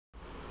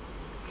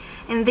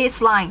In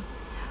this line,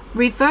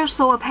 we first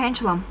saw a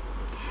pendulum.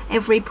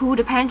 If we pull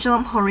the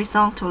pendulum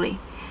horizontally,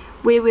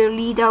 we will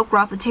lead out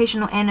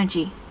gravitational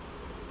energy.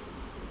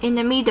 In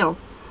the middle,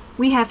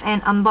 we have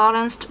an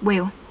unbalanced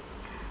wheel.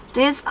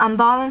 This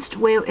unbalanced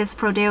wheel is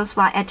produced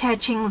by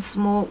attaching a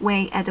small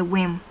weight at the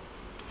rim.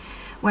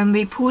 When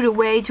we pull the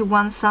weight to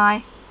one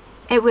side,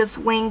 it will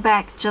swing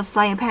back just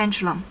like a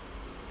pendulum.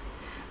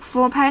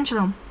 For a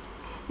pendulum,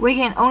 we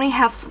can only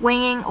have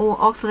swinging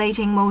or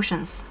oscillating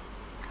motions.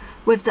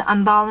 With the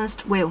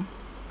unbalanced wheel,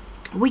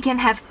 we can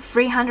have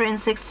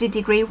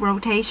 360-degree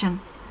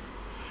rotation.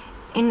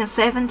 In the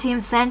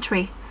 17th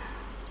century,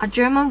 a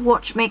German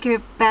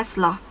watchmaker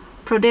Bessler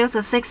produced a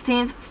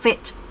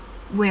 16-foot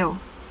wheel.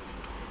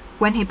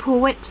 When he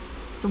pulled it,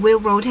 the wheel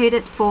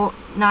rotated for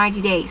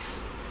 90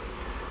 days.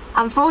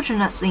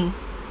 Unfortunately,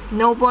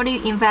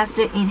 nobody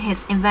invested in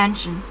his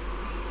invention,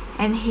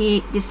 and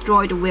he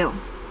destroyed the wheel.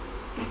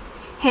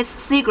 His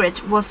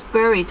secret was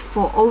buried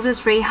for over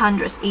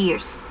 300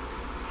 years.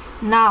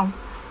 Now,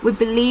 we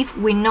believe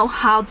we know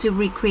how to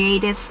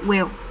recreate this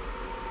wheel.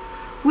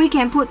 We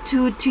can put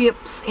two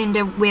tubes in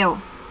the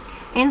wheel.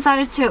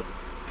 Inside the tube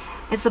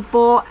is a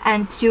ball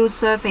and two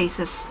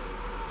surfaces.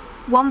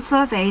 One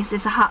surface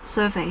is a hard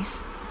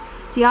surface.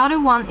 The other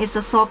one is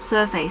a soft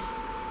surface.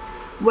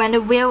 When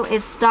the wheel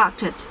is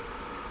started,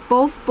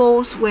 both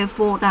balls will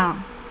fall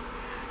down.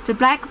 The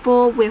black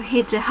ball will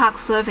hit the hard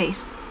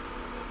surface.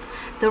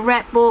 The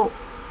red ball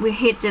will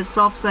hit the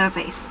soft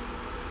surface.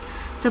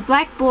 The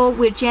black ball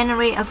will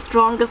generate a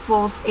stronger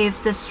force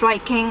if the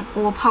striking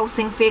or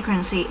pulsing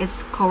frequency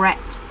is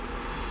correct.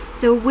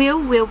 The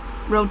wheel will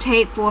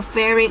rotate for a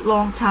very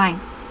long time.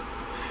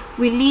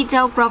 We lead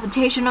out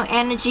gravitational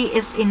energy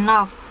is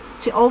enough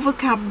to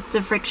overcome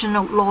the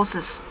frictional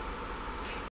losses.